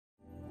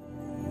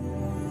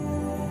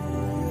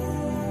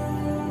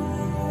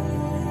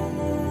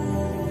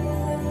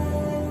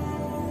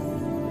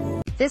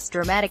This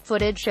dramatic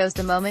footage shows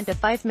the moment a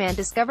Fife man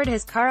discovered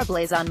his car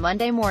ablaze on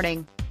Monday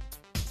morning.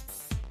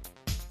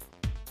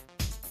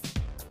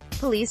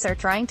 Police are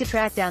trying to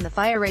track down the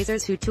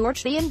fireraisers who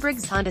torched Ian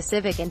Briggs Honda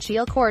Civic in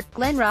Shiel Court,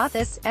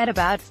 Glenrothes, at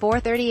about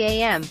 4:30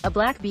 a.m. A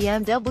black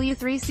BMW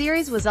 3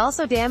 Series was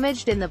also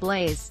damaged in the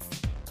blaze.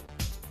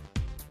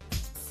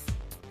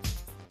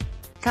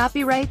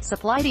 Copyright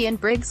SuppliedIan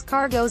Briggs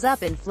car goes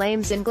up in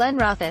flames in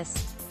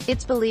Glenrothes.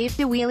 It's believed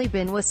a wheelie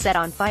bin was set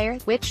on fire,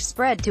 which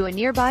spread to a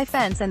nearby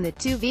fence and the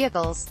two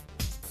vehicles.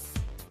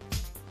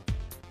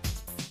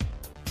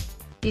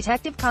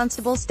 Detective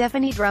Constable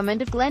Stephanie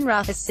Drummond of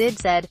Glenrothes SID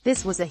said,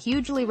 "This was a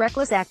hugely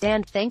reckless act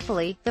and,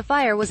 thankfully, the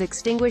fire was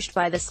extinguished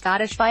by the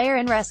Scottish Fire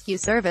and Rescue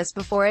Service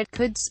before it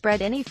could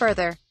spread any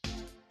further.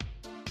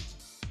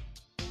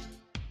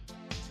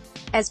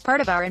 As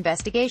part of our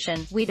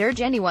investigation, we'd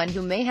urge anyone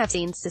who may have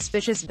seen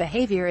suspicious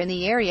behavior in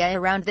the area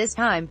around this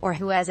time, or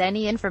who has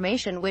any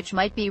information which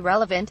might be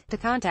relevant, to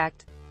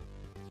contact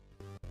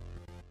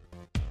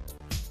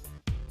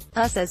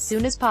us as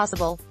soon as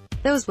possible.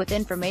 Those with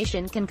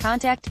information can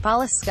contact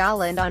Police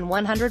Scotland on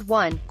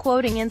 101,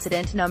 quoting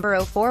incident number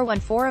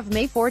 0414 of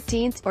May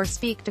 14, or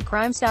speak to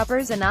Crime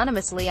Stoppers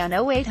anonymously on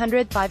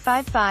 0800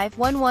 555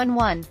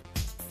 111.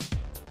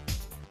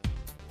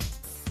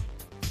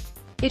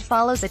 It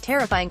follows a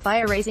terrifying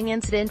fire-raising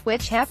incident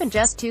which happened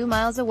just 2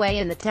 miles away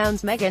in the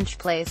town's Meganch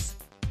place.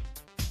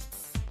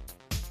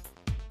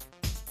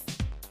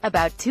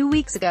 About 2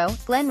 weeks ago,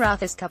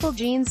 Glenrothes couple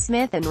Jean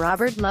Smith and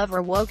Robert Love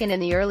were woken in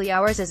the early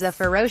hours as a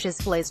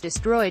ferocious blaze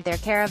destroyed their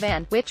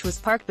caravan, which was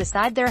parked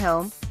beside their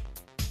home.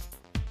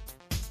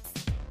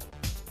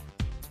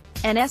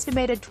 An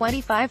estimated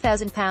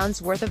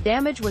 £25,000 worth of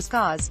damage was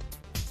caused.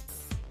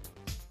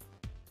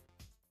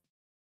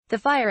 The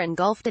fire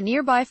engulfed a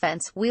nearby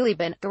fence, wheelie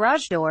bin,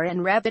 garage door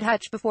and rabbit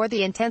hutch before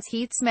the intense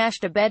heat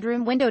smashed a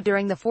bedroom window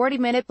during the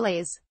 40-minute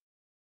blaze.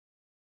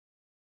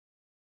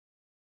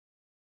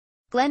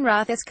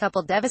 Glenrothes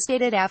couple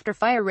devastated after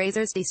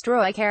fireraisers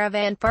destroy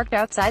caravan parked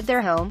outside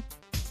their home.